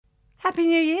Happy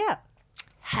New Year.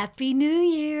 Happy New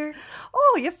Year.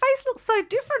 Oh, your face looks so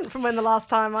different from when the last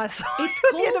time I saw you at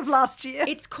the end of last year.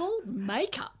 It's called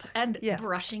makeup and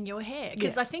brushing your hair.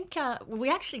 Because I think we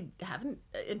actually haven't,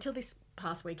 until this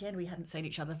past weekend, we hadn't seen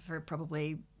each other for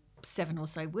probably 7 or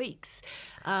so weeks.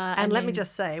 And let me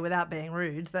just say, without being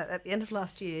rude, that at the end of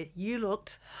last year, you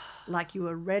looked like you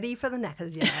were ready for the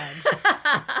knackers you had.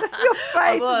 Your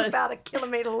face was about a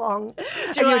kilometre long.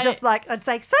 And you were just like, I'd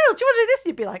say, Sales, do you want to do this? And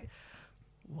you'd be like,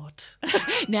 what?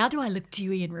 Now do I look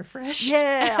dewy and refreshed?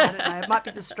 Yeah, I don't know. It might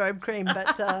be the strobe cream, but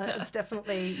it's you're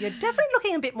definitely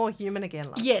looking a bit more human again.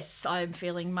 Love. Yes, I'm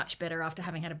feeling much better after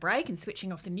having had a break and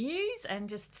switching off the news and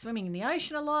just swimming in the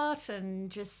ocean a lot and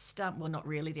just, well, not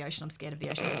really the ocean. I'm scared of the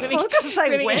ocean. I was going to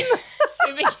say when.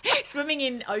 Swimming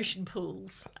in ocean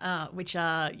pools, which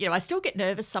are, I still get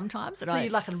nervous sometimes. So you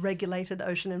like a regulated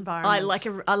ocean environment?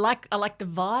 I like the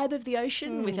vibe of the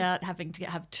ocean without having to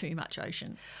have too much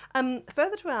ocean.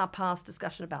 Further to our past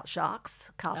discussion about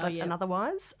sharks, carpet and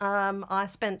otherwise, I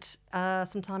spent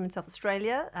some time in South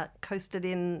Australia, coasted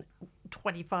in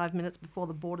 25 minutes before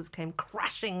the borders came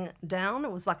crashing down.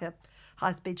 It was like a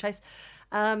high-speed chase.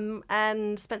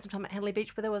 And spent some time at Henley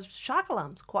Beach where there was shark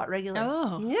alarms quite regularly.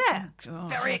 Oh. Yeah. Oh,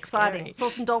 very exciting. Scary. Saw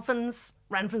some dolphins,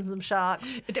 ran from some sharks.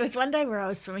 There was one day where I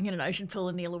was swimming in an ocean pool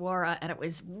in the Illawarra and it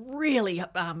was really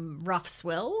rough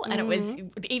swell and it was,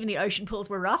 even the ocean pools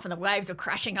were rough and the waves were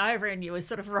crashing over and you were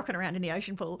sort of rocking around in the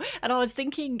ocean pool. And I was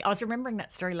remembering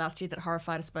that story last year that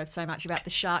horrified us both so much about the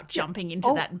shark jumping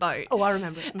into that boat. Oh, I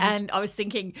remember. And I was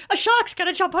thinking, a shark's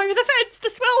going to jump over the fence. The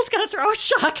swell's going to throw a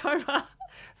shark over.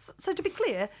 So to be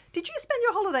clear, did you spend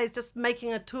your holidays just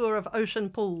making a tour of ocean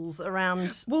pools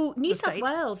around New South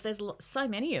Wales, there's so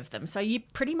many of them, so you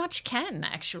pretty much can,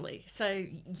 actually. So,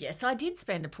 yes, I did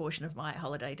spend a portion of my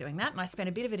holiday doing that, and I spent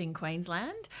a bit of it in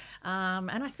Queensland,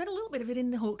 and I spent a little bit of it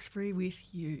in the Hawkesbury with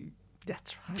you.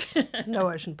 That's right. No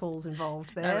ocean pools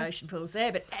involved there. No ocean pools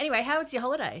there. But anyway, how was your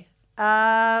holiday?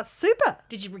 Super.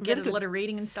 Did you get a lot of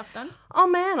reading and stuff done? Oh,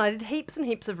 man, I did heaps and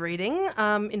heaps of reading.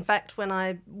 In fact, when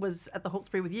I was at the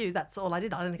Hawkesbury with you, that's all I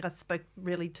did. I don't think I spoke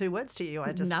really 2 words to you.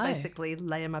 I just basically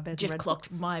lay in my bed just and read clocked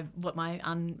books. what my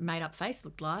unmade-up face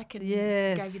looked like and gave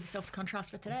you the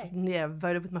self-contrast for today. Yeah,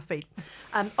 voted with my feet.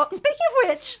 Speaking of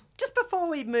which, just before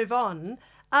we move on,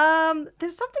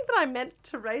 there's something that I meant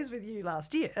to raise with you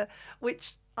last year,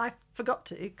 which I forgot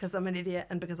to because I'm an idiot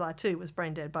and because I too was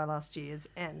brain dead by last year's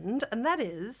end, and that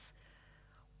is,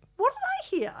 what did I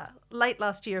hear late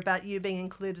last year about you being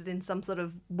included in some sort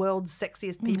of world's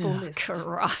sexiest people list?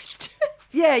 Christ.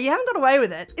 Yeah, you haven't got away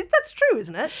with it. That's true,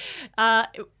 isn't it? I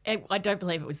don't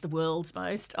believe it was the world's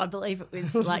most. I believe it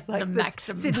was like the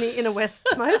maximum. Sydney Inner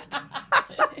West's most.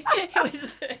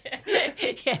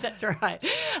 Yeah, that's right.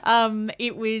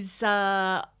 It was...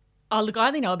 look, I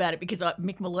only know about it because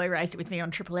Mick Malloy raised it with me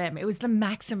on Triple M. It was the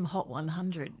Maxim Hot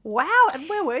 100. Wow. And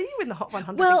where were you in the Hot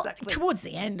 100 exactly? Well, towards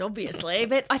the end, obviously.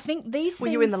 But I think these Were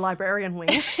you in the librarian wing?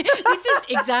 This is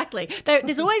exactly.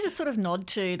 There's always a sort of nod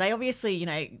to, they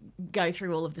obviously, go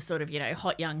through all of the sort of,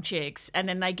 hot young chicks. And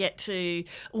then they get to,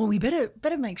 well, we better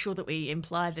make sure that we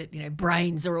imply that,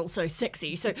 brains are also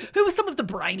sexy. So who are some of the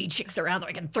brainy chicks around that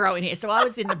we can throw in here? So I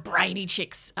was in the brainy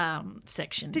chicks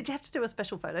section. Did you have to do a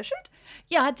special photo shoot?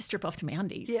 Yeah, I had to strip off to my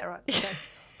undies. Yeah, right. Okay.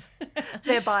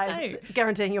 Thereby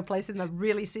guaranteeing your place in the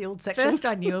really sealed section. First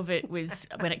I knew of it was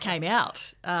when it came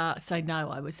out. So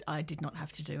no, I did not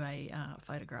have to do a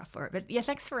photograph for it. But yeah,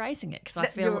 thanks for raising it because I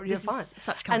feel you're fine. Is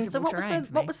such comfortable terrain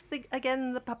for me. What was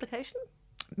the publication?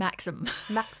 Maxim.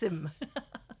 Maxim.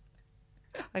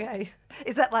 Okay.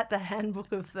 Is that like the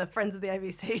handbook of the Friends of the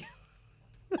ABC?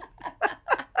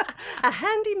 A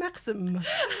handy Maxim.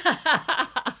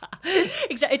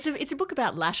 Exactly. It's a book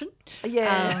about Latin.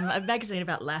 Yeah. A magazine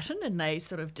about Latin, and they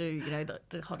sort of do,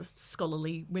 the hottest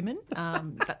scholarly women.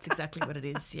 That's exactly what it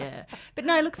is, yeah. But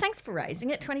no, look, thanks for raising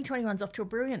it. 2021's off to a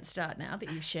brilliant start now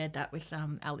that you've shared that with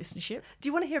our listenership. Do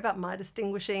you want to hear about my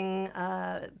distinguishing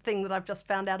thing that I've just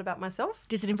found out about myself?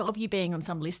 Does it involve you being on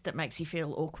some list that makes you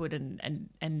feel awkward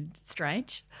and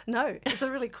strange? No, it's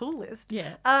a really cool list.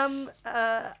 Yeah.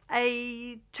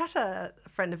 A chatter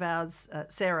friend of ours,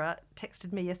 Sarah,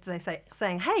 texted me yesterday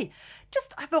saying, hey,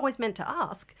 I've always meant to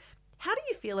ask, how do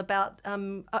you feel about,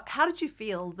 how did you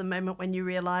feel the moment when you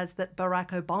realised that Barack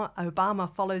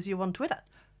Obama follows you on Twitter?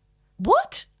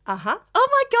 What? Uh-huh. Oh,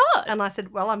 my God. And I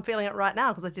said, well, I'm feeling it right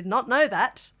now because I did not know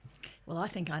that. Well, I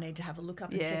think I need to have a look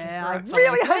up and check if I Barack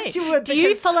really follows hoped me. you would. Do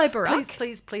you follow Barack?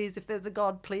 Please, if there's a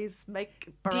God, please make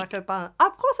Barack Obama.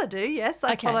 Of course I do, yes.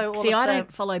 I follow all I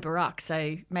don't follow Barack,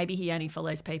 so maybe he only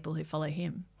follows people who follow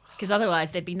him. Because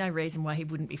otherwise there'd be no reason why he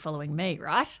wouldn't be following me,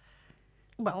 right?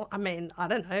 Well, I mean, I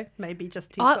don't know. Maybe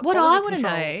just he's I, got what I quality want to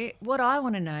controls. know, what I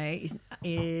want to know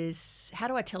is how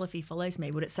do I tell if he follows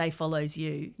me? Would it say follows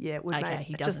you? Yeah, it would, okay, mate.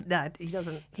 he Just, doesn't. no, he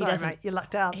doesn't. He Sorry, doesn't. mate, you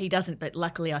lucked out. He doesn't, but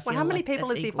luckily I feel. Well, how many like people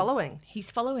that's is he equal. following?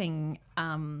 He's following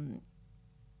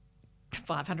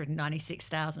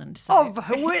 596,000. So Of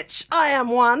which I am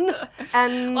one.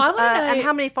 And I wanna know- and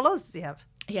how many followers does he have?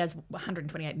 he has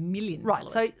 128 million. Right,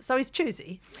 followers. so he's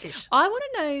choosy-ish. I want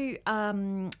to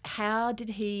know how did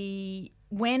he,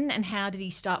 when and how did he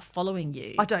start following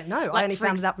you? I don't know. I Like, only for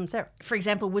found ex- it out from Sarah. For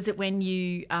example, was it when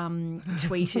you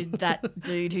tweeted that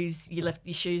dude you left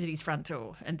your shoes at his front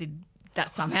door and did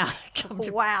that somehow come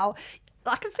to Wow.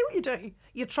 I can see what you're doing.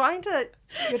 You're trying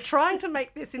to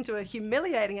make this into a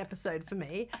humiliating episode for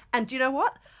me. And do you know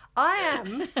what? I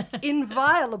am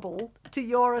inviolable to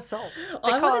your assaults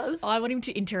because I want him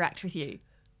to interact with you.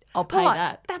 I'll pay Well, like,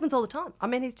 that. that happens all the time. I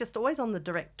mean, he's just always on the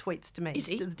direct tweets to me. Is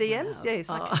he? The DMs? Wow. Yeah, he's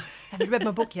like, Oh. have you read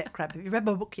my book yet, Crab? Have you read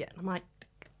my book yet? And I'm like,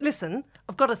 listen,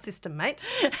 I've got a system, mate.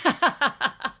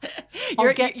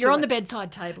 You're, get you're to on the it.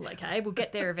 bedside table, okay? We'll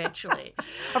get there eventually.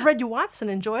 I've read your wife's and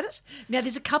enjoyed it. Now,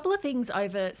 there's a couple of things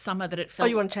over summer that it Oh, felt.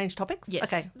 you want to change topics? Yes.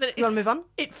 Okay. That You want to move on?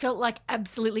 It felt like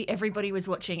absolutely everybody was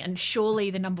watching, and surely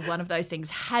the number one of those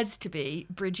things has to be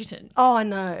Bridgerton. Oh, I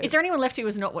know. Is there anyone left who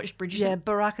has not watched Bridgerton? Yeah,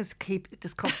 Baraka's keep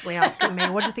just constantly asking me,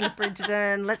 what do you think of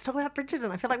Bridgerton? Let's talk about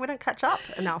Bridgerton. I feel like we don't catch up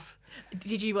enough.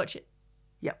 Did you watch it?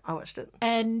 Yep, I watched it.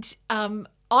 And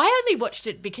I only watched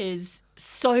it because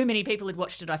so many people had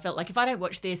watched it. I felt like if I don't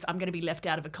watch this, I'm going to be left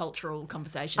out of a cultural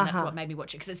conversation. That's what made me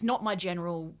watch it because it's not my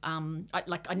general.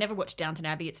 I never watched Downton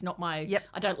Abbey. It's not my. Yep.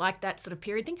 I don't like that sort of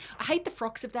period thing. I hate the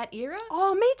frocks of that era.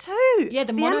 Oh, me too. Yeah,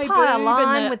 the the mono Empire boob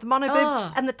line and the- with the mono boob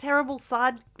Oh. and the terrible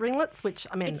side ringlets, which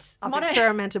I mean, It's I've mono-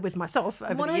 experimented with myself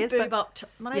over Mono the years. boob But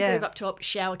up, yeah. boob up top,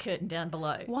 shower curtain down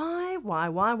below.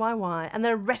 why? And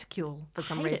they're reticule for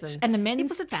some Hate it. reason. And the It men's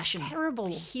was fashion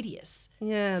terrible. hideous.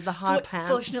 Yeah, the high pants.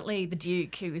 Fortunately, the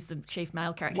Duke, who was the chief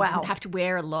male character, Wow. didn't have to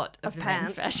wear a lot of the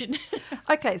pants. men's fashion.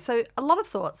 Okay, so a lot of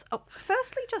thoughts. Oh,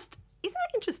 firstly, just isn't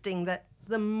it interesting that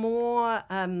the more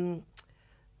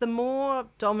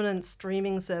dominant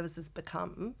streaming services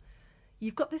become,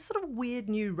 you've got this sort of weird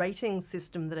new rating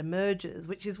system that emerges,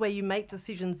 which is where you make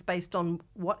decisions based on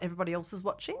what everybody else is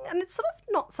watching, and it's sort of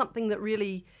not something that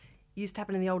really used to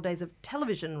happen in the old days of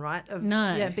television, right?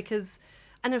 No. Yeah, because.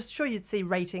 And I'm sure you'd see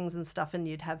ratings and stuff, and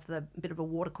you'd have the bit of a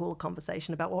water cooler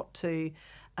conversation about what to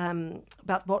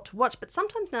watch. But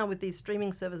sometimes now with these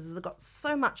streaming services, they've got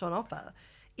so much on offer.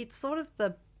 It's sort of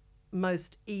the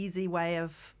most easy way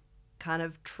of kind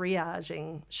of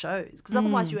triaging shows, because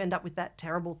otherwise you end up with that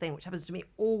terrible thing, which happens to me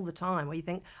all the time, where you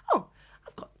think, oh,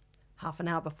 I've got half an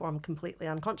hour before I'm completely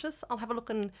unconscious. I'll have a look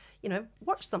and,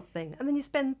 watch something. And then you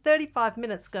spend 35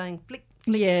 minutes going flick,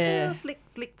 flick, Yeah. flick,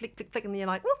 flick, flick, flick, flick, and then you're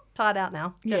like, well, tired out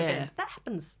now. Go to Yeah. bed. That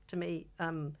happens to me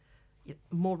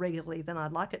more regularly than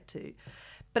I'd like it to.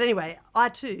 But anyway, I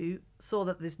too saw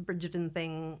that this Bridgerton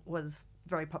thing was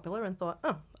very popular and thought,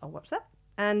 oh, I'll watch that.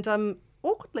 And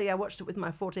awkwardly, I watched it with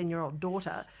my 14-year-old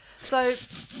daughter. So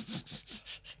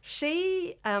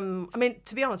she,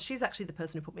 to be honest, she's actually the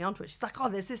person who put me onto it. She's like, oh,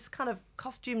 there's this kind of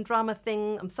costume drama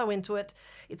thing. I'm so into it.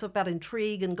 It's about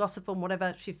intrigue and gossip and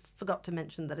whatever. She forgot to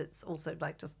mention that it's also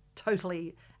like just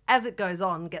totally, as it goes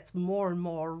on, gets more and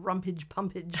more rumpage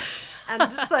pumpage.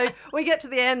 And so we get to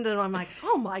the end and I'm like,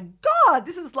 oh my God,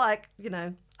 this is like,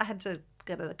 I had to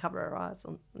get her to cover her eyes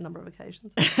on a number of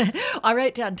occasions. I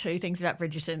wrote down two things about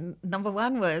Bridgerton. Number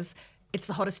one was it's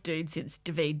the hottest dude since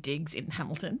David Diggs in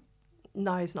Hamilton.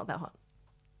 No, he's not that hot.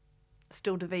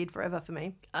 Still David forever for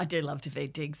me. I do love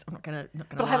David Diggs. I'm not gonna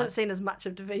But lie. I haven't seen as much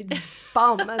of David's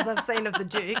bum as I've seen of the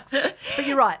Duke's. But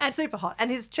you're right, super hot. And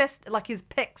his chest, like his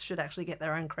pecs, should actually get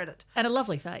their own credit. And a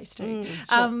lovely face too.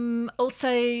 Sure.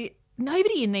 Also,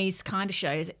 nobody in these kind of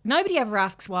shows, nobody ever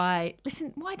asks why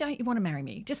don't you want to marry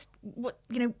me? Just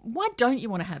why don't you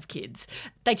want to have kids?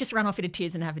 They just run off into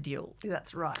tears and have a duel.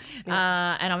 That's right.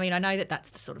 And I mean, I know that that's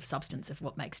the sort of substance of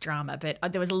what makes drama, but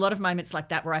there was a lot of moments like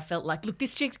that where I felt like, look,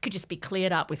 this could just be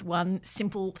cleared up with one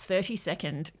simple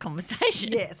 30-second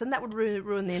conversation. Yes, and that would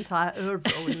ruin the entire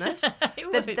oeuvre, wouldn't it? It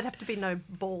would. There'd have to be no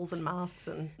balls and masks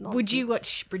and nonsense. Would you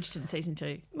watch Bridgerton season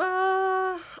 2?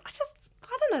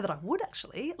 I don't know that I would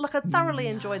actually. Like, I thoroughly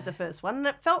enjoyed the first one, and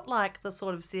it felt like the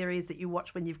sort of series that you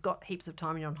watch when you've got heaps of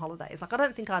time and you're on holidays. Like, I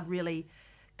don't think I'd really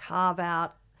carve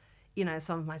out,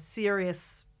 some of my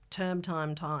serious term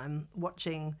time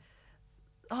watching.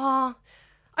 Oh,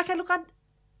 okay. Look,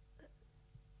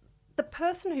 the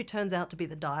person who turns out to be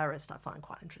the diarist, I find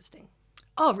quite interesting.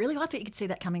 Oh, really? I thought you could see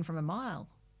that coming from a mile.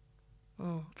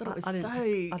 Oh, Thought it was I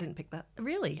so. didn't pick that.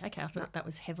 Really? Okay, I thought that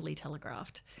was heavily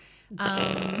telegraphed.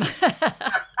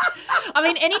 I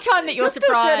mean, anytime that you're Still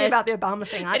shirty surprised about the Obama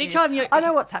thing, aren't anytime you? you're- I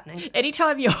know what's happening.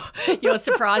 Anytime you're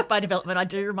surprised by development, I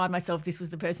do remind myself this was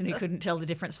the person who couldn't tell the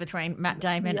difference between Matt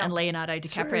Damon and Leonardo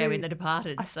DiCaprio True. in The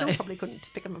Departed. I still probably couldn't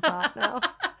pick them apart now.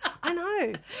 I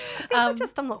know. I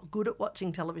think I'm not good at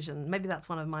watching television. Maybe that's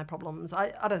one of my problems.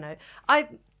 I don't know. I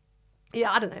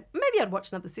don't know. Maybe I'd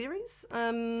watch another series.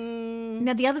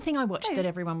 Now, the other thing I watched that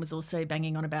everyone was also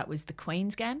banging on about was The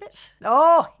Queen's Gambit.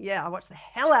 Oh, yeah, I watched the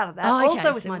hell out of that. Oh, okay.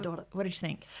 Also with So my daughter. What did you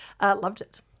think? Loved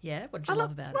it. Yeah, what did you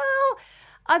love about it?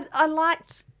 Well, I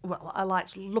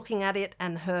liked looking at it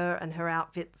and her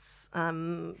outfits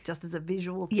just as a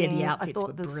visual Yeah, thing. the outfits I thought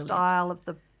were the brilliant. style of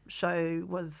the show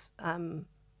was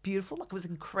beautiful. Like, it was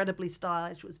incredibly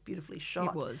stylish. It was beautifully shot.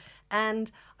 It was.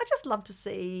 And I just love to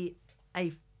see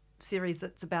a series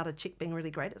that's about a chick being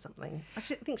really great at something. I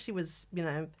think she was, I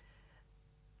mean,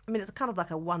 it's kind of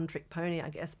like a one-trick pony, I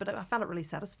guess, but I found it really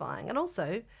satisfying. And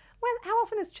also, how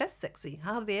often is chess sexy?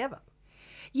 Hardly ever.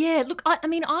 Yeah, look,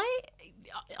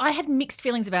 I had mixed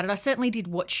feelings about it. I certainly did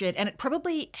watch it, and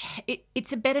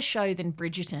it's a better show than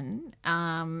Bridgerton.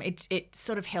 It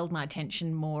sort of held my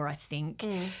attention more, I think.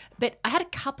 But I had a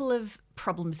couple of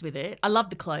problems with it. I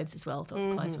loved the clothes as well. I thought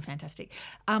the clothes were fantastic.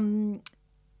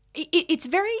 It's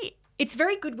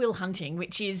very Goodwill Hunting,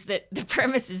 which is that the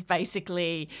premise is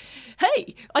basically,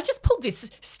 hey, I just pulled this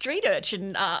street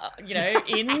urchin,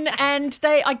 in, and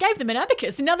I gave them an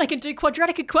abacus, and now they can do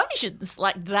quadratic equations,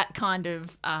 like that kind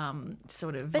of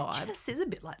sort of But vibe. chess is a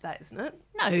bit like that, isn't it?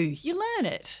 No, you learn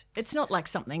it. It's not like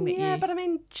something that Yeah, you. but I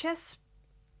mean, chess,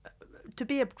 to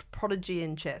be a prodigy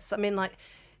in chess, I mean, like,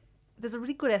 there's a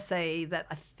really good essay that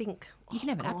I think You can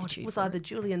have an aptitude it was for either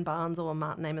Julian Barnes or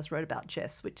Martin Amis wrote about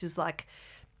chess, which is like,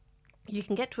 you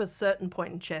can get to a certain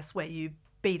point in chess where you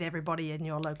beat everybody in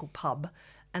your local pub,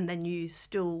 and then you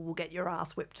still will get your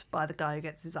ass whipped by the guy who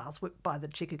gets his ass whipped by the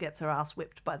chick who gets her ass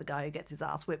whipped by the guy who gets his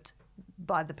ass whipped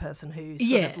by the person who's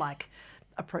sort of like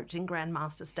approaching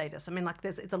grandmaster status. I mean, like,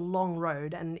 it's a long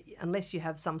road, and unless you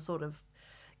have some sort of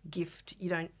gift, you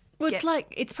don't. Well, you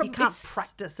can't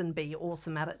practice and be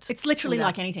awesome at it. It's literally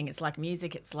like anything. It's like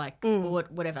music, it's like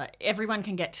sport, whatever. Everyone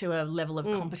can get to a level of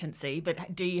competency,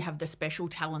 but do you have the special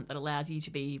talent that allows you to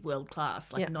be world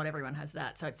class? Like, not everyone has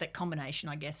that. So it's that combination,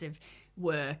 I guess, of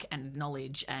work and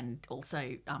knowledge and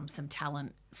also some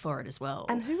talent for it as well.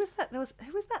 And who was that? Who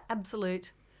was that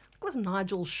absolute? It was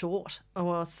Nigel Short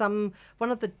or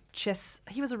one of the chess.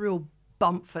 He was a real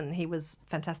bump, and he was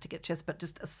fantastic at chess, but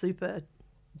just a super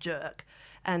jerk.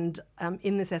 And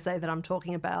in this essay that I'm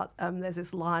talking about, there's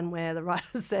this line where the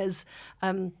writer says,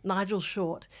 Nigel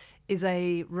Short is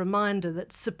a reminder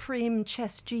that supreme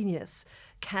chess genius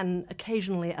can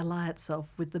occasionally ally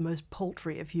itself with the most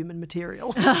paltry of human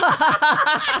material.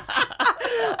 I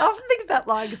often think of that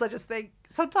line because I just think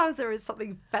sometimes there is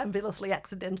something fabulously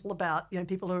accidental about,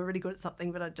 people who are really good at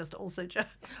something but are just also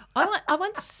jerks. I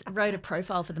once wrote a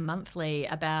profile for The Monthly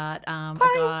about a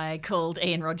guy called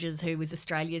Ian Rogers, who was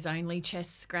Australia's only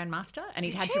chess grandmaster, and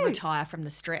he'd had to retire from the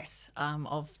stress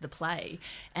of the play.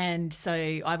 And so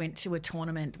I went to a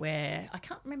tournament where I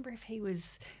can't remember if he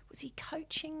was he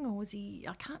coaching or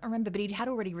I can't remember, but he had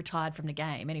already retired from the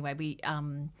game. Anyway,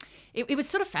 it was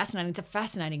sort of fascinating. It's a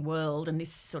fascinating world, and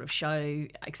this sort of show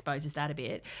exposes that a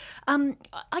bit.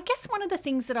 I guess one of the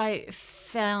things that I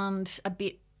found a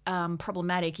bit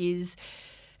problematic is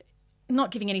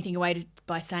not giving anything away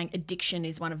by saying addiction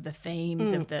is one of the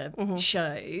themes of the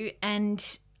show.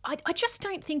 And I just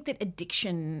don't think that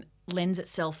addiction lends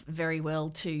itself very well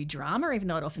to drama, even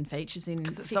though it often features in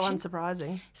fiction. It's so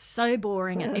unsurprising. So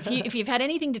boring. And if you've had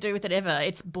anything to do with it ever,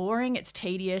 it's boring, it's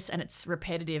tedious, and it's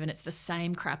repetitive, and it's the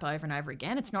same crap over and over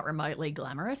again. It's not remotely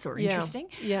glamorous or interesting.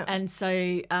 Yeah. And so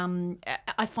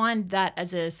I find that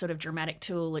as a sort of dramatic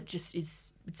tool,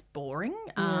 it's boring,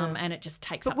 and it just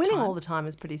takes up But winning time. all the time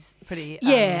is pretty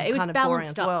it was kind of boring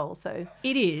balanced as up. well. So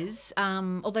It is,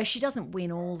 although she doesn't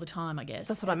win all the time, I guess.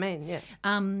 that's what I mean, yeah.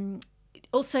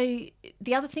 Also,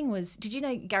 the other thing was, did you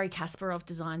know Gary Kasparov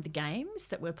designed the games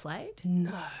that were played?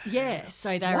 No. Yeah,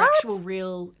 so they were What? actual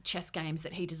real chess games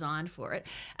that he designed for it.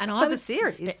 And For the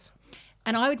series?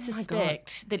 And I would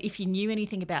suspect that if you knew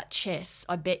anything about chess,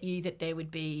 I bet you that there would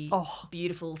be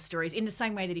beautiful stories. In the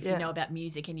same way that if you know about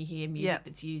music and you hear music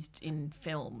that's used in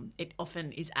film, it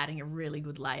often is adding a really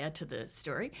good layer to the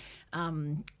story.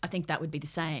 I think that would be the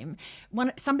same.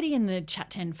 Somebody in the Chat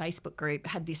 10 Facebook group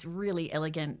had this really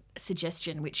elegant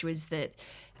suggestion, which was that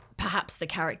perhaps the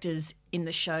characters in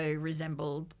the show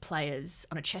resembled players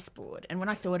on a chessboard. And when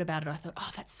I thought about it, I thought,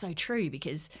 that's so true,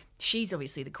 because she's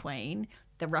obviously the queen.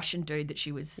 the Russian dude that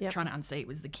she was trying to unseat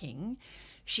was the king.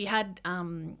 She had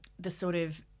the sort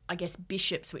of, I guess,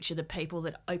 bishops, which are the people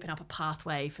that open up a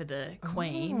pathway for the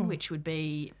queen, which would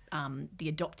be the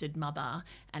adopted mother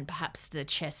and perhaps the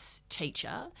chess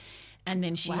teacher. And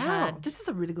then she had... This is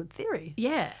a really good theory.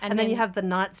 Yeah. And then you have the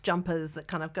knights jumpers that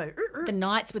kind of go... The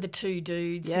knights were the two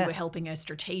dudes who were helping her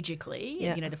strategically,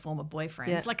 the former boyfriends.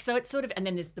 Yeah. Like, so it's sort of... And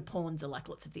then there's the pawns are like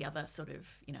lots of the other sort of,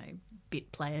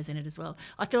 bit players in it as well.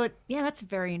 I thought, that's a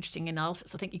very interesting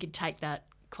analysis. I think you could take that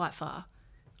quite far.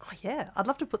 Oh, yeah. I'd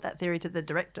love to put that theory to the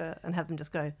director and have them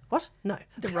just go, what? No.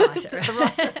 The writer. The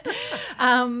writer.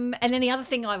 And then the other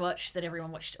thing I watched that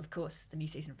everyone watched, of course, the new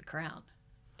season of The Crown.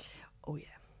 Oh, yeah.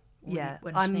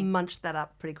 What did you think? Munched that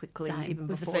up pretty quickly. Same. Even It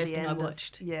was before the first the thing end I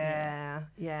watched. Yeah.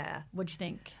 What'd you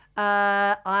think?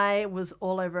 I was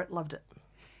all over it, loved it.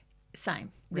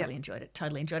 Same. Really enjoyed it.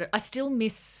 Totally enjoyed it. I still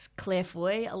miss Claire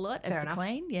Foy a lot as Fair the enough.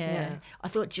 Queen. Yeah. I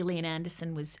thought Gillian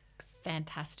Anderson was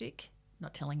fantastic.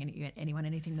 Not telling anyone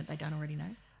anything that they don't already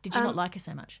know. Did you not like her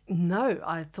so much? No,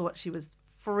 I thought she was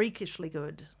freakishly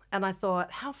good. And I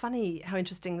thought, how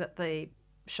interesting that the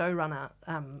showrunner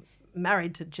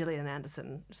married to Gillian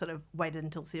Anderson sort of waited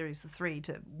until series 3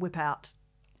 to whip out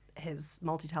his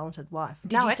multi-talented wife.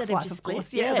 Did now you say they've ex-wife, just of course.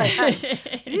 split? Yeah, they have.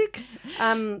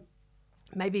 Yuck.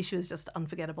 Maybe she was just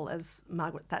unforgettable as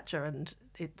Margaret Thatcher and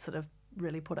it sort of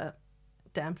really put a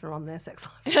dampener on their sex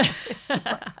life. Just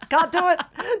like, can't do it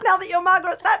now that you're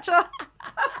Margaret Thatcher.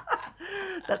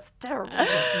 That's terrible. No,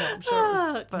 I'm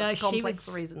sure it was for complex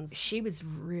reasons. She was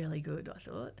really good, I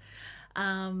thought.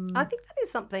 I think that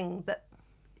is something that,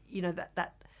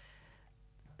 that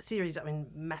series,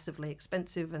 massively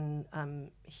expensive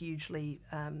and hugely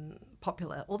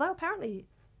popular. Although apparently,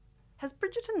 has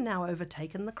Bridgerton now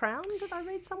overtaken The Crown? Did I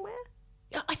read somewhere?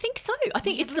 Yeah, I think so. I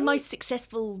think it's the most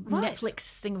successful Netflix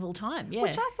thing of all time. Yeah.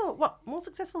 Which I thought, more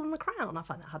successful than The Crown? I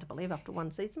find that hard to believe after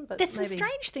one season. But there's some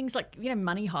strange things like,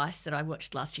 Money Heist that I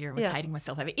watched last year and was hating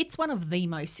myself over. It's one of the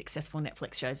most successful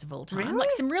Netflix shows of all time. Really?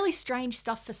 Like some really strange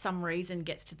stuff for some reason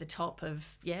gets to the top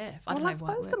of, I don't know I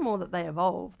suppose the more that they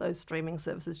evolve, those streaming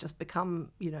services just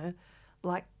become,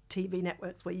 like TV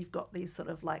networks where you've got these sort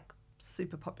of like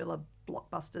super popular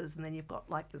blockbusters and then you've got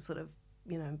like the sort of,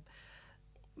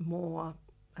 more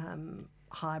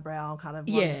highbrow kind of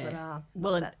ones that are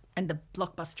that. And the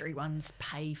blockbustery ones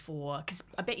pay for, because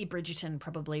I bet you Bridgerton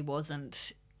probably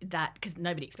wasn't that, because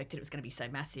nobody expected it was going to be so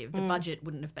massive. The budget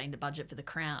wouldn't have been the budget for The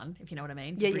Crown, if you know what I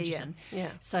mean, for Bridgerton. Yeah.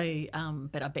 So,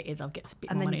 but I bet you they'll get a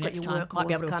bit And more then money you've got next your time. Might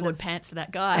be able to workhorse afford kind of- pants for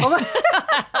that guy.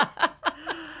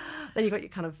 Then you've got your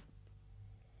kind of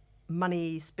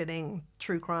money spinning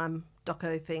true crime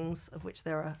doco things, of which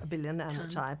there are a billion, and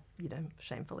which I,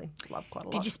 shamefully love quite a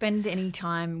lot. Did you spend any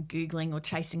time Googling or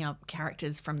chasing up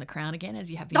characters from The Crown again,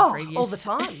 as you have in previous? All the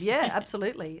time. Yeah,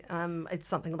 absolutely. It's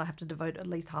something that I have to devote at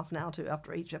least half an hour to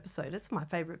after each episode. It's my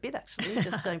favourite bit, actually,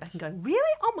 just going back and going,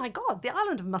 really? Oh, my God, the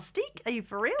island of Mustique? Are you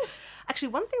for real? Actually,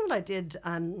 one thing that I did,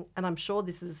 and I'm sure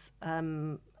this is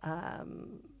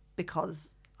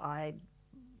because I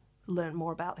learned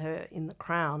more about her in The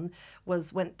Crown,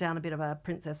 went down a bit of a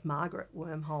Princess Margaret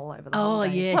wormhole over the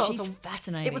holidays. Yeah, Well, she's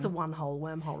fascinating. It was a one-hole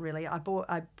wormhole, really. I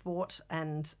bought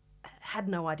and had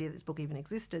no idea this book even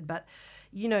existed, but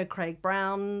Craig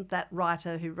Brown, that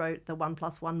writer who wrote the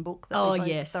 1+1 book that we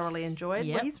both thoroughly enjoyed.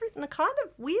 Yep. Well, he's written a kind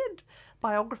of weird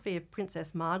biography of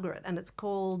Princess Margaret, and it's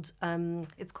called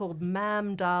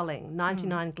Ma'am Darling,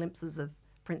 99 Glimpses of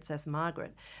Princess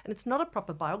Margaret. And it's not a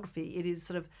proper biography. It is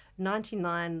sort of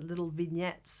 99 little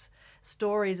vignettes,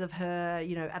 stories of her,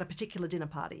 at a particular dinner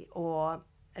party or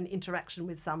an interaction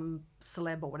with some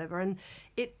celeb or whatever. And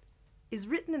it is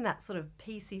written in that sort of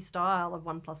PC style of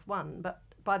 1+1, but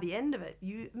by the end of it,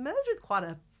 you emerge with quite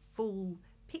a full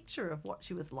picture of what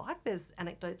she was like. There's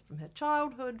anecdotes from her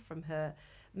childhood, from her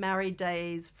married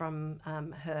days, from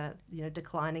her,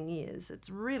 declining years. It's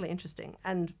really interesting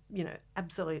and,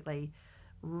 absolutely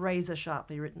razor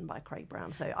sharply written by Craig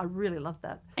Brown. So I really love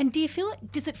that. And do you feel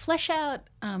like, does it flesh out,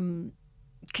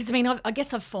 because I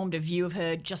guess I've formed a view of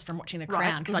her just from watching The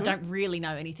Crown, because I don't really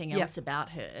know anything else about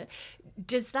her.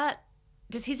 Does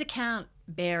his account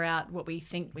bear out what we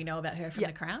think we know about her from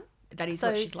The Crown? That is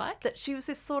what she's like? That she was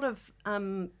this sort of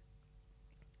kind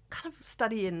of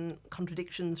study in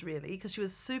contradictions, really, because she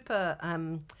was super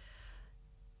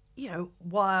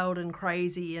wild and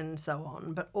crazy and so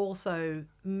on, but also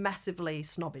massively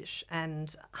snobbish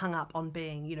and hung up on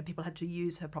being, people had to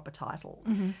use her proper title.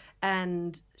 Mm-hmm.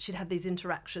 And she'd have these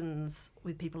interactions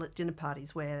with people at dinner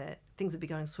parties where things would be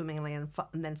going swimmingly and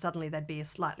then suddenly they'd be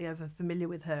slightly over familiar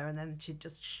with her and then she'd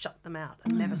just shut them out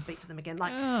and never speak to them again.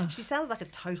 Like, she sounded like a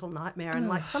total nightmare. And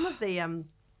like some of the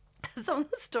some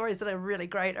of the stories that are really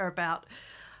great are about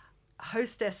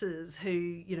hostesses who,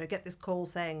 you know, get this call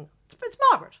saying, it's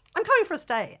Margaret, I'm coming for a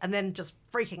stay, and then just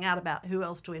freaking out about who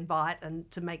else to invite and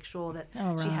to make sure that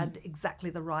she had exactly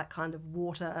the right kind of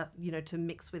water, you know, to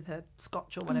mix with her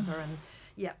scotch or whatever. And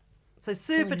yeah, so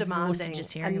super demanding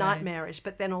and nightmarish,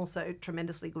 but then also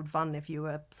tremendously good fun if you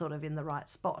were sort of in the right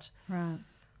spot. Right.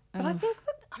 But I think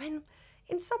that, I mean,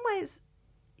 in some ways,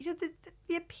 you know,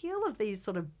 the appeal of these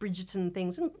sort of Bridgerton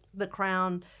things and The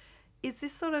Crown is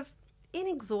this sort of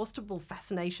inexhaustible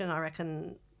fascination, I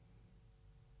reckon,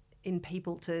 in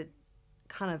people to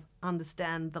kind of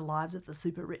understand the lives of the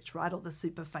super rich, right, or the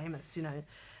super famous, you know.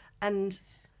 And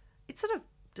it's sort of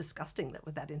disgusting that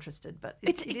we're that interested, but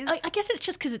it is. I guess it's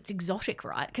just because it's exotic,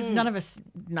 right? Because none of us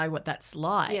know what that's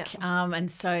like. Yeah. And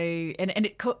so, and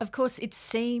it, of course, it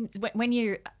seems when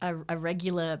you're a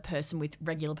regular person with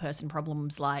regular person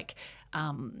problems like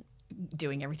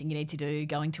doing everything you need to do,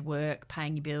 going to work,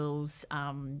 paying your bills,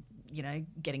 you know,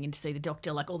 getting in to see the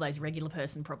doctor, like all those regular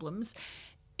person problems,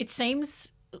 it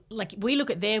seems like we look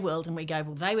at their world and we go,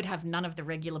 well, they would have none of the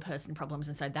regular person problems,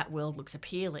 and so that world looks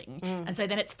appealing. And so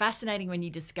then it's fascinating when you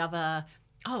discover,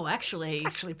 oh, actually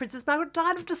Princess Margaret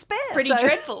died of despair. It's pretty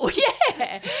dreadful,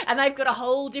 yeah. And they've got a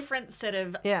whole different set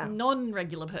of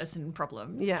non-regular person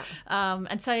problems. Yeah.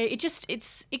 And so it's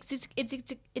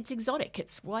exotic.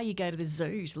 It's why you go to the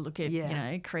zoo to look at you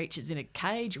know, creatures in a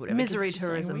cage or whatever. Misery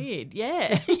tourism. So weird,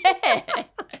 yeah, yeah.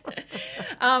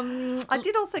 I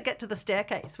did also get to The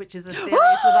Staircase, which is a series that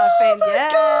I've been.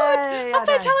 God, I've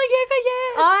been telling you for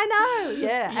years. I know,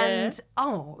 and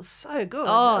so good.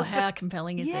 Oh, how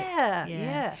compelling is it?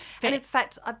 Yeah. And in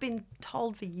fact, I've been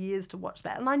told for years to watch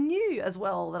that, and I knew as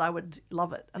well that I would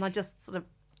love it, and I just sort of,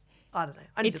 I don't know,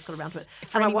 I only just got around to it.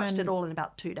 And I watched it all in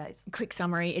about 2 days. Quick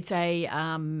summary. It's a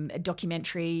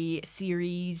documentary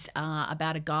series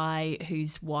about a guy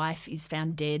whose wife is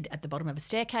found dead at the bottom of a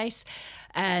staircase,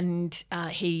 and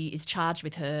he is charged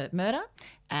with her murder,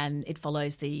 and it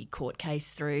follows the court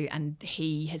case through, and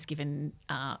he has given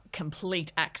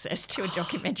complete access to a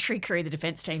documentary crew. The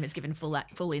defence team has given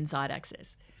full inside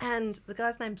access. And the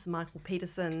guy's name's Michael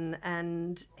Peterson,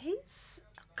 and he's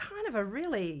kind of a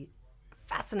really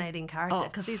fascinating character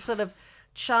because he's sort of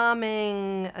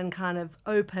charming and kind of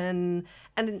open,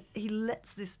 and he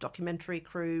lets this documentary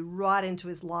crew right into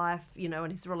his life, you know,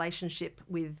 and his relationship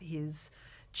with his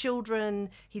children.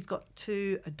 He's got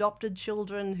 2 adopted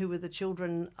children who were the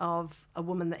children of a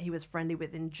woman that he was friendly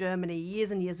with in Germany years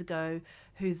and years ago,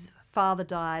 whose father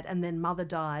died and then mother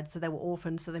died, so they were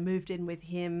orphans, so they moved in with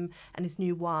him and his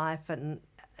new wife, and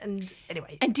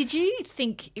anyway. And did you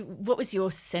think, what was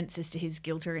your sense as to his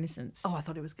guilt or innocence? Oh, I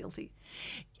thought he was guilty.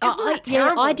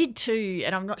 I did too,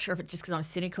 and I'm not sure if it's just because I'm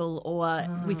cynical or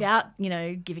without, you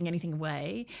know, giving anything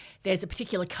away. There's a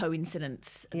particular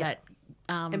coincidence that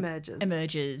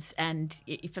emerges, and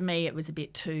for me, it was a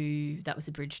bit that was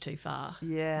a bridge too far.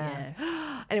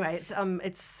 Yeah. Anyway,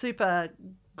 it's super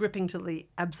gripping to the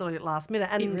absolute last minute,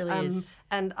 and it really is.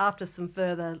 And after some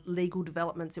further legal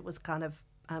developments, it was kind of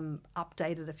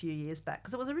updated a few years back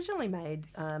because it was originally made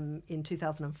in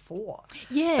 2004.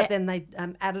 Yeah. But then they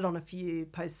added on a few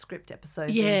postscript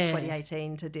episodes in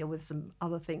 2018 to deal with some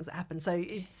other things that happened. So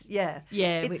it's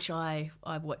which I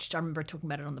watched. I remember talking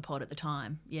about it on the pod at the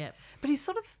time. Yeah. But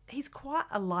he's quite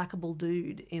a likable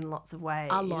dude in lots of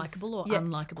ways. Unlikable or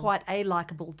unlikable? Quite a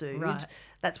likable dude. Right.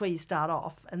 That's where you start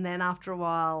off, and then after a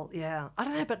while, I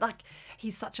don't know, but like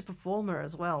he's such a performer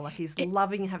as well. Like he's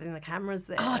loving having the cameras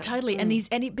there. Oh, totally.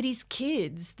 But his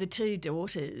kids, the 2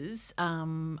 daughters,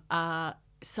 are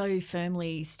so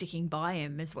firmly sticking by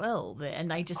him as well, and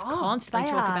they just constantly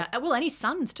talk about. Well, and his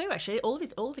sons too. Actually, all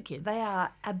the kids. They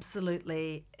are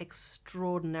absolutely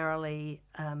extraordinarily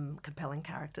compelling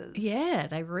characters. Yeah,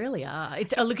 they really are.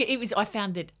 I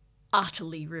found it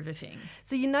utterly riveting.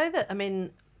 So you know that, I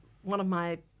mean, one of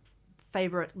my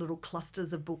favourite little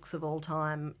clusters of books of all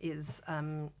time is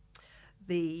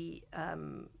the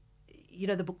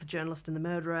book The Journalist and the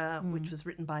Murderer, which was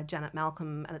written by Janet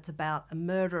Malcolm, and it's about a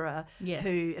murderer,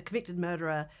 a convicted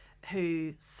murderer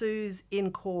who sues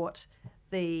in court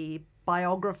the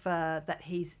biographer that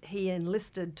he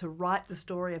enlisted to write the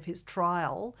story of his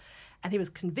trial, and he was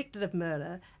convicted of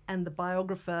murder, and the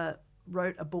biographer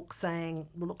wrote a book saying,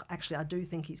 well, look, actually, I do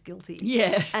think he's guilty.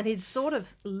 Yeah. And he'd sort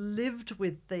of lived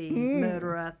with the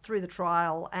murderer through the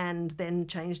trial and then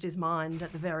changed his mind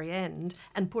at the very end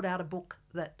and put out a book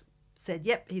that said,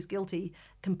 yep, he's guilty,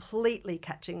 completely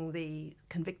catching the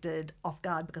convicted off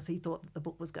guard because he thought that the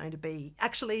book was going to be,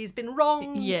 actually, he's been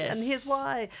wronged, and here's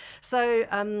why.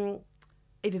 So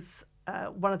it is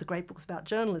one of the great books about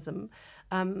journalism,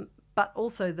 but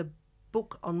also the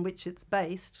book on which it's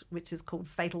based, which is called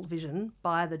Fatal Vision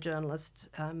by the journalist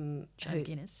Joe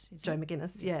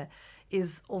McGuinness,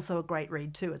 is also a great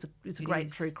read too. It's a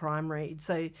great true crime read.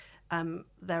 So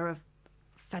they're a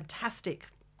fantastic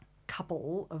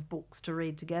couple of books to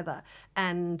read together.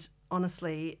 And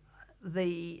honestly,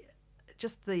 the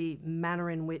manner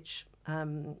in which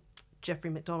Jeffrey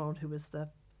MacDonald, who was the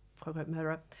quote-unquote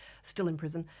murderer, still in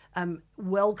prison,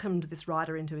 welcomed this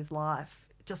writer into his life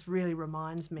just really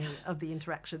reminds me of the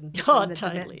interaction between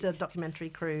the documentary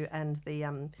crew and the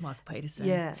Michael Peterson.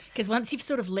 Yeah, because once you've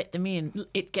sort of let them in,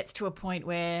 it gets to a point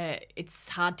where it's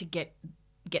hard to get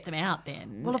them out.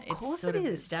 Then, well, of course, it's sort it of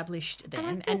is established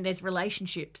then, and there's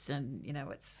relationships, and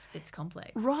it's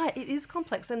complex. Right, it is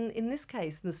complex, and in this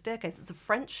case, in The Staircase, it's a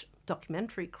French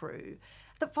documentary crew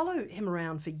that follow him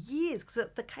around for years because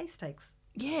the case takes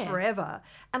forever.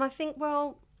 And I think,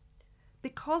 well,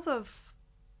 because of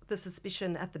the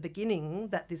suspicion at the beginning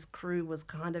that this crew was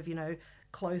kind of,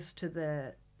 close to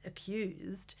the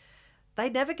accused, they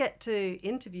never get to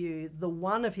interview the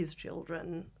one of his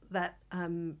children that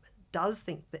does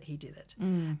think that he did it,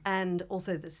 and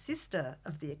also the sister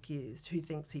of the accused who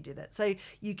thinks he did it. So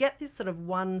you get this sort of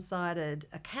one-sided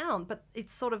account, but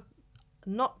it's sort of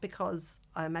not because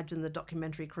I imagine the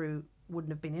documentary crew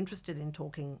wouldn't have been interested in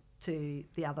talking to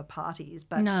the other parties,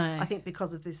 but no. I think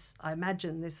because of this, I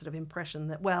imagine this sort of impression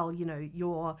that, well,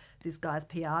 you're this guy's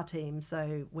PR team,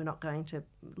 so we're not going to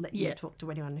let you talk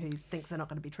to anyone who thinks they're not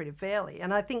going to be treated fairly.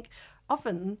 And I think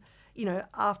often,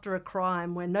 after a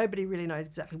crime where nobody really knows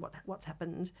exactly what's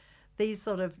happened, these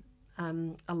sort of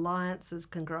alliances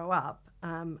can grow up.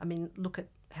 Look at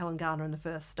Helen Garner and The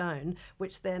First Stone,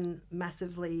 which then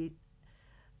massively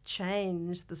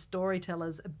change the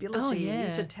storyteller's ability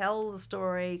to tell the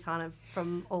story kind of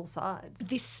from all sides.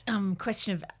 This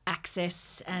question of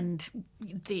access and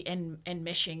the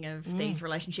enmeshing of these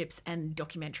relationships and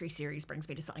documentary series brings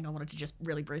me to something I wanted to just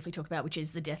really briefly talk about, which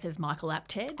is the death of Michael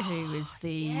Apted, who is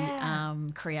the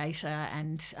creator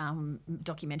and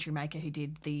documentary maker who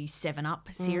did the 7 Up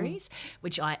series,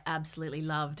 which I absolutely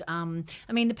loved.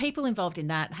 The people involved in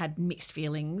that had mixed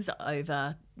feelings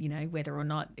over whether or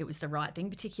not it was the right thing,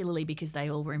 particularly because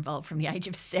they all were involved from the age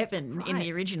of 7 in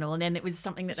the original, and then it was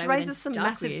something that they were then raises some stuck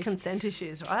massive with. Consent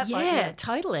issues, right? Yeah,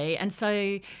 totally. And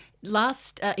so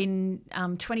in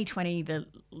 2020, the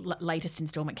latest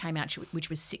instalment came out, which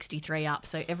was 63 Up.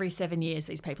 So every 7 years,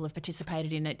 these people have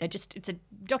participated in it. It's a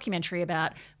documentary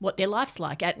about what their life's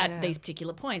like at these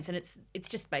particular points, and it's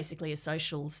just basically a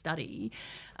social study.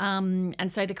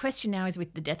 And so the question now is,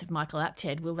 with the death of Michael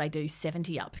Apted, will they do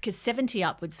 70 Up? Because 70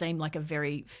 Up would seem like a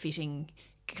very fitting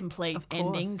complete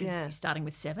ending, because you're starting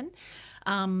with 7.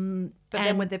 But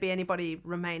then would there be anybody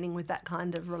remaining with that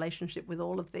kind of relationship with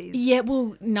all of these? Yeah,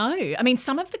 well, no.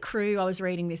 Some of the crew I was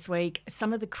reading this week,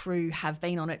 some of the crew have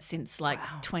been on it since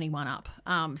 21 Up.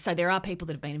 So there are people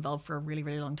that have been involved for a really,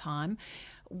 really long time.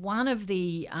 One of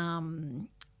the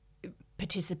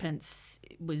participants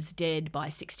was dead by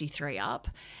 63 Up,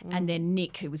 and then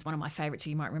Nick, who was one of my favourites,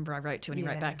 who you might remember I wrote to and he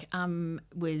wrote back,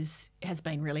 has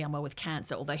been really unwell with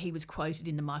cancer, although he was quoted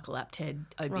in the Michael Apted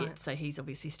obit, so he's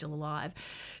obviously still alive.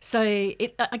 So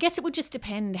I guess it would just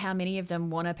depend how many of them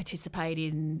want to participate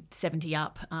in 70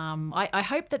 Up. I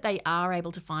hope that they are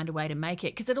able to find a way to make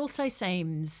it, because it also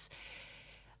seems,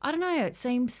 I don't know, it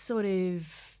seems sort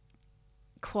of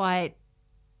quite,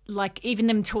 like even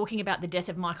them talking about the death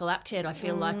of Michael Apted, I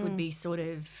feel like would be sort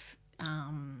of, I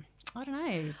don't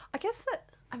know. I guess that,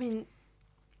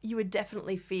 you would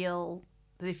definitely feel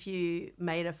that if you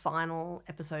made a final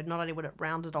episode, not only would it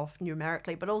round it off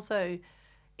numerically, but also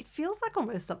it feels like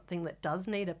almost something that does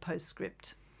need a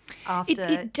postscript after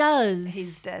it does.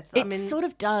 his death. It sort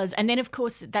of does. And then, of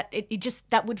course,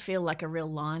 that would feel like a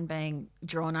real line being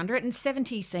drawn under it. And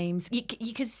 70 seems,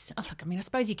 because, I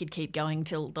suppose you could keep going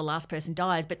till the last person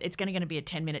dies, but it's going to be a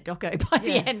 10-minute doco by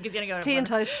the end, because you're going to go... Tea and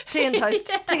toast, tea and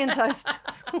toast, tea and toast.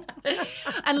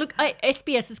 And look,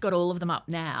 SBS has got all of them up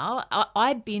now.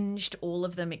 I binged all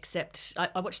of them except,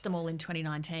 I watched them all in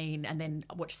 2019 and then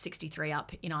I watched 63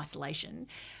 Up in isolation.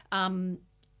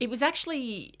 It was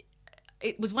actually...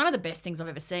 It was one of the best things I've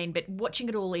ever seen, but watching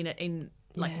it all in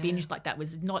binge like that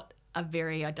was not a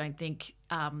very, I don't think,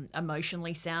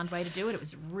 emotionally sound way to do it. It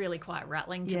was really quite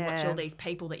rattling to watch all these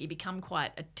people that you become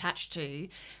quite attached to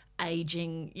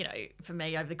aging, for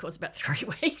me over the course of about 3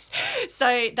 weeks.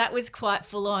 So that was quite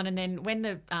full on. And then when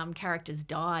the characters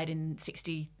died in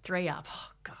 63 Up,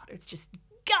 oh God, it's just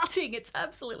gutting. It's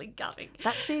absolutely gutting.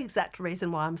 That's the exact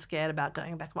reason why I'm scared about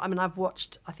going back. I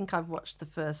think I've watched the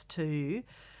first 2.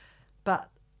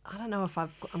 But I don't know if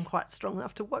I'm quite strong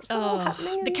enough to watch that all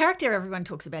happening. The character everyone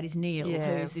talks about is Neil,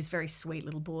 Yeah. who's this very sweet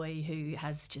little boy who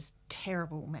has just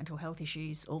terrible mental health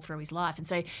issues all through his life. And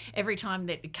so every time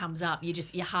that it comes up,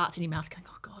 your heart's in your mouth going,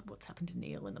 oh, God, what's happened to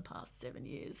Neil in the past 7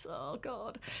 years? Oh,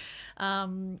 God.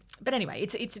 But anyway,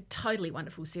 it's a totally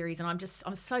wonderful series. And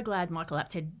I'm so glad Michael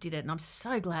Apted did it. And I'm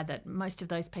so glad that most of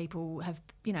those people have,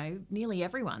 nearly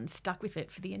everyone stuck with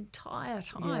it for the entire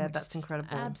time. Yeah, which that's is just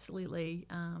incredible. Absolutely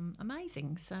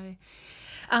amazing. So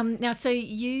now, so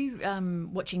you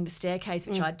watching The Staircase,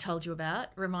 which I'd told you about,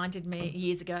 reminded me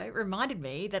years ago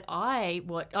that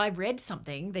I read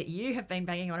something that you have been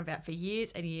banging on about for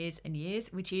years and years and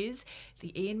years, which is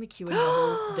the Ian McEwan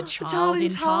novel, The Child in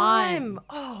Time.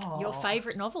 Oh, Your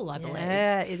favourite novel, I believe.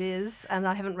 yeah, it is. And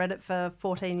I haven't read it for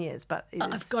 14 years, but it is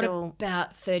I've got still...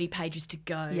 about 30 pages to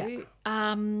go.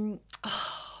 Yeah.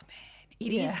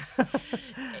 It is.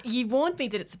 You warned me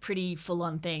that it's a pretty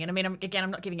full-on thing. And I mean, I'm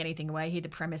not giving anything away here. The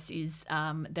premise is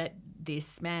that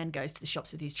this man goes to the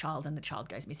shops with his child and the child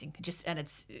goes missing. He's just at the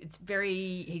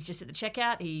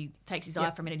checkout. He takes his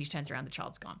eye for a minute, he turns around, the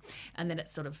child's gone. And then it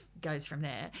sort of goes from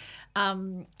there.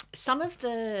 Some of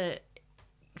the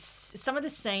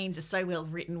scenes are so well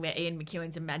written where Ian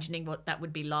McEwan's imagining what that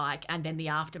would be like, and then the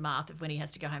aftermath of when he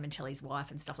has to go home and tell his wife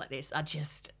and stuff like this are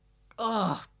just,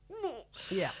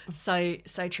 Yeah. so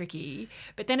tricky.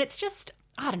 But then it's just,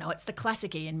 I don't know, it's the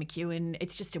classic Ian McEwan.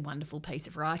 It's just a wonderful piece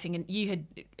of writing. And you had,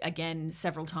 again,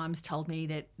 several times told me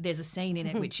that there's a scene in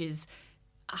it which is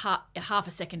half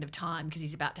a second of time because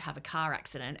he's about to have a car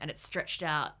accident, and it's stretched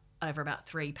out over about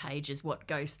 3 pages what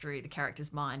goes through the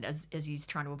character's mind as he's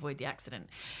trying to avoid the accident.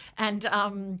 And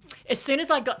as soon as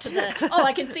I got to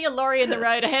I can see a lorry in the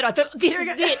road ahead, I thought, this is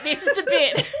it, this is the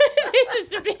bit, this is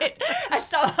the bit. And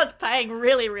so I was paying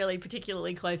really, really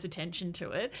particularly close attention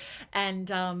to it. And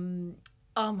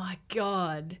oh my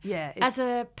God. Yeah. As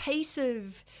a piece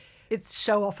of... It's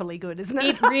show-offily good, isn't it?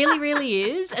 It really, really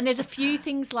is. And there's a few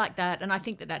things like that, and I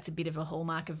think that that's a bit of a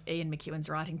hallmark of Ian McEwan's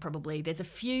writing probably. There's a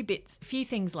few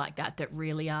things like that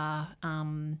really are...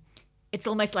 it's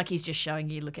almost like he's just showing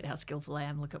you, look at how skillful I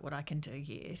am, look at what I can do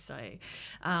here. So,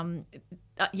 there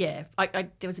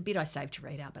was a bit I saved to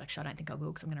read out, but actually I don't think I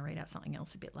will because I'm going to read out something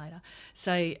else a bit later.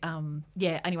 So,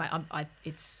 anyway,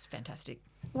 it's fantastic.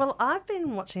 Well, I've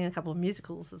been watching a couple of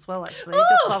musicals as well, actually,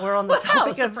 just while we're on the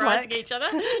topic of each other.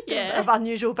 Yeah. of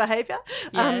unusual behaviour.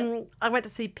 Yeah. I went to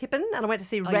see Pippin and I went to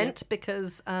see Rent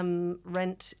because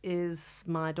Rent is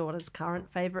my daughter's current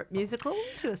favourite musical.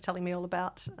 She was telling me all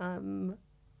about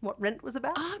what Rent was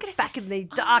about back in the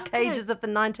dark ages of the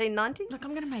 1990s. Look, I'm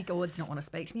going to make Ords not want to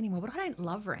speak to me anymore, but I don't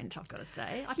love Rent, I've got to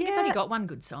say. I think it's only got one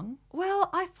good song.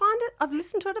 Well, I find it, I've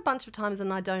listened to it a bunch of times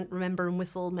and I don't remember and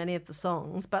whistle many of the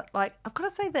songs, but I've got to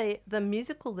say the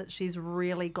musical that she's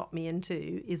really got me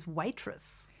into is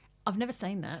Waitress. I've never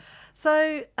seen that.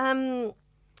 So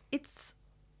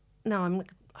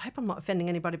I hope I'm not offending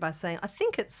anybody by saying I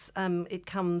think it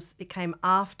came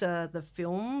after the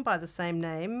film by the same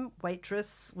name,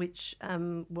 Waitress, which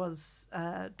was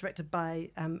directed by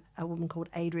a woman called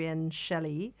Adrienne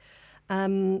Shelley,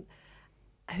 who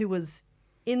was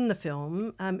in the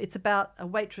film. It's about a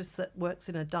waitress that works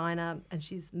in a diner and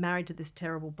she's married to this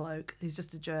terrible bloke who's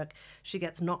just a jerk. She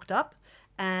gets knocked up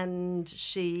and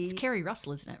she... It's Kerry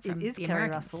Russell, isn't it? From it is The Kerry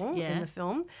Americans. Russell in the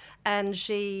film. And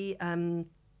she...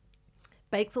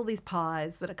 bakes all these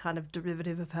pies that are kind of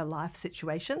derivative of her life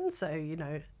situation. So,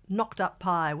 knocked up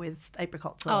pie with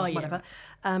apricots or whatever.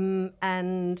 Right.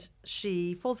 And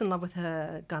she falls in love with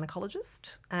her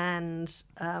gynecologist and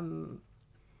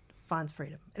finds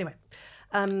freedom. Anyway.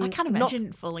 I can't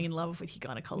imagine falling in love with your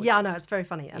gynecologist. Yeah, I know. It's very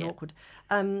funny and awkward.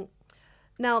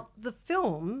 Now, the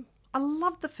film, I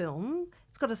love the film.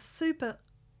 It's got a super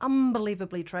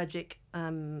unbelievably tragic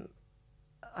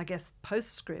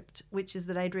postscript, which is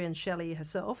that Adrienne Shelley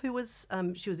herself, who was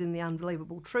she was in The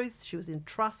Unbelievable Truth, she was in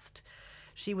Trust,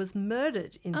 she was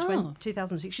murdered in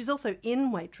 2006. She's also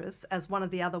in Waitress as one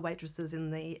of the other waitresses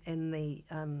in the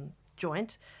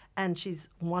joint, and she's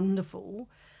wonderful.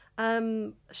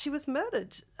 She was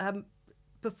murdered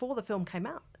before the film came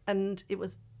out, and it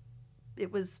was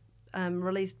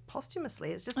released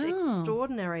posthumously. It's just an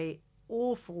extraordinary,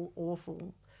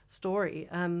 awful story.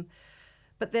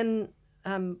 But then.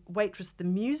 Waitress the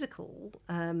musical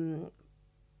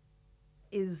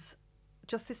is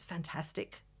just this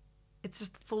fantastic, it's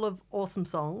just full of awesome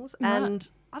songs and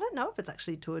I don't know if it's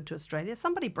actually toured to Australia.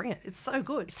 Somebody bring it. It's so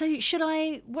good. So should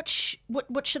I watch?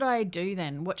 What should I do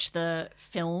then? Watch the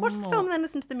film? Watch the film and then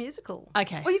listen to the musical.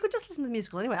 Okay. Or you could just listen to the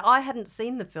musical anyway. I hadn't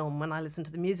seen the film when I listened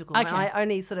to the musical. Okay. And I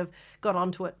only sort of got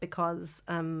onto it because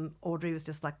Audrey was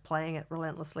just like playing it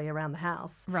relentlessly around the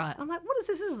house. Right. I'm like, what is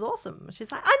this? This is awesome.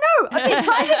 She's like, I know. I've been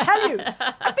trying to tell you.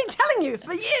 I've been telling you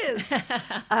for years.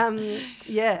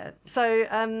 Yeah. So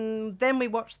then we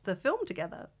watched the film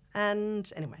together. And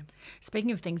anyway.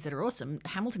 Speaking of things that are awesome,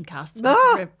 Hamilton cast's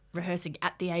Ah! rehearsing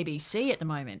at the ABC at the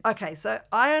moment. Okay, so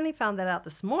I only found that out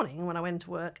this morning when I went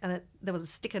to work, and there was a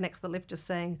sticker next to the lift just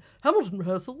saying Hamilton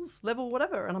rehearsals, level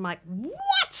whatever. And I'm like,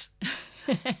 what?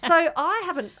 So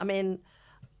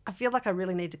I feel like I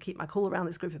really need to keep my cool around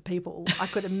this group of people. I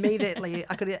could immediately,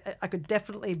 I could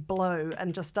definitely blow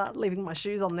and just start leaving my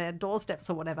shoes on their doorsteps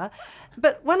or whatever.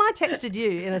 But when I texted you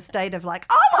in a state of like,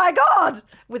 oh my God,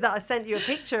 I sent you a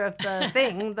picture of the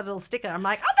thing, the little sticker. I'm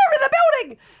like, oh, they're in the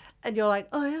building. And you're like,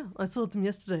 oh yeah, I saw them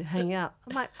yesterday hanging out.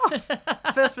 I'm like, oh,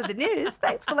 first with the news.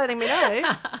 Thanks for letting me know.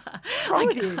 What's wrong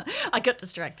with you? I got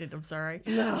distracted. I'm sorry.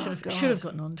 Oh, Should have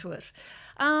gotten onto it.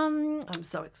 I'm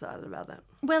so excited about that.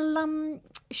 Well,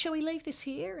 shall we leave this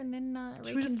here and then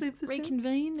Should we just leave this here?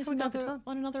 reconvene at Have we got the time?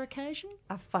 on another occasion?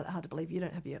 I find it hard to believe you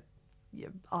don't have your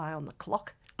eye on the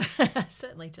clock.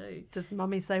 Certainly do. Does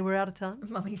Mummy say we're out of time?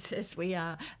 Mummy says we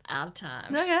are out of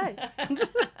time. Okay.